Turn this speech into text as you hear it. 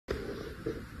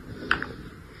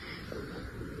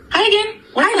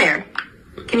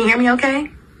you hear me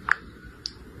okay?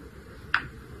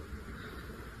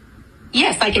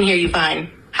 Yes, I can hear you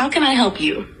fine. How can I help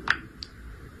you?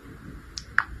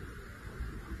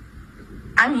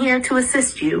 I'm here to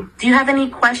assist you. Do you have any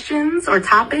questions or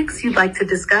topics you'd like to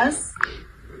discuss?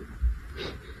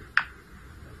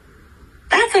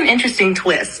 That's an interesting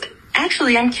twist.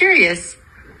 Actually, I'm curious.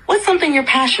 What's something you're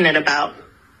passionate about?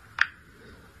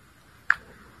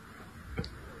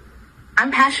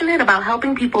 I'm passionate about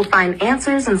helping people find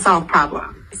answers and solve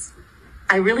problems.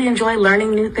 I really enjoy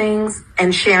learning new things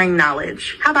and sharing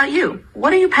knowledge. How about you?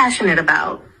 What are you passionate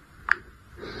about?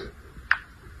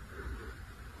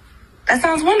 That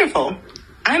sounds wonderful.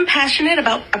 I'm passionate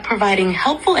about providing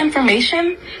helpful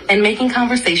information and making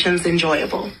conversations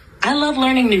enjoyable. I love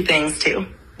learning new things too.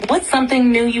 What's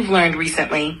something new you've learned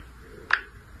recently?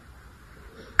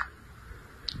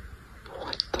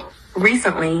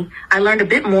 Recently, I learned a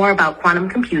bit more about quantum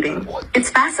computing. It's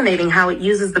fascinating how it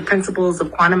uses the principles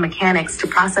of quantum mechanics to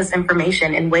process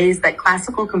information in ways that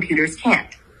classical computers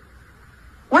can't.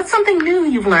 What's something new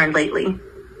you've learned lately?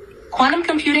 Quantum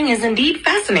computing is indeed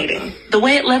fascinating. The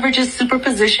way it leverages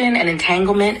superposition and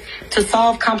entanglement to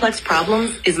solve complex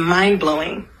problems is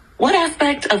mind-blowing. What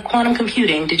aspect of quantum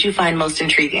computing did you find most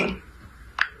intriguing?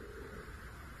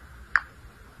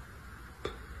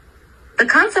 The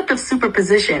concept of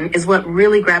superposition is what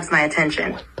really grabs my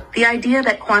attention. The idea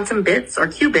that quantum bits or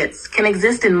qubits can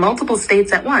exist in multiple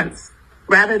states at once,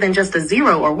 rather than just a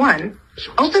 0 or 1,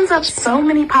 opens up so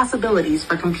many possibilities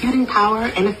for computing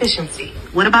power and efficiency.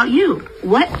 What about you?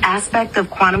 What aspect of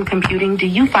quantum computing do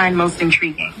you find most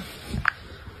intriguing?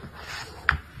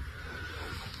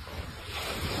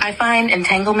 I find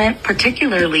entanglement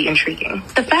particularly intriguing.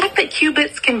 The fact that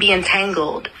qubits can be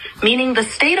entangled, meaning the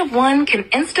state of one can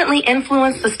instantly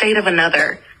influence the state of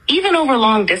another, even over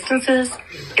long distances,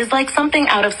 is like something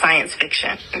out of science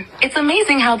fiction. It's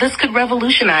amazing how this could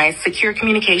revolutionize secure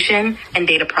communication and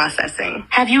data processing.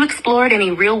 Have you explored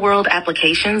any real-world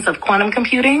applications of quantum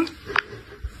computing?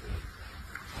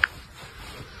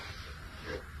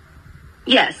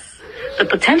 Yes. The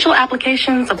potential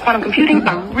applications of quantum computing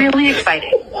are really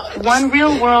exciting. One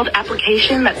real-world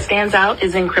application that stands out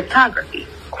is in cryptography.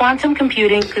 Quantum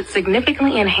computing could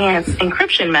significantly enhance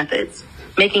encryption methods,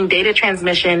 making data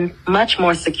transmission much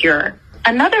more secure.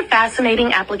 Another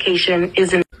fascinating application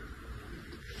is in...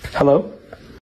 Hello?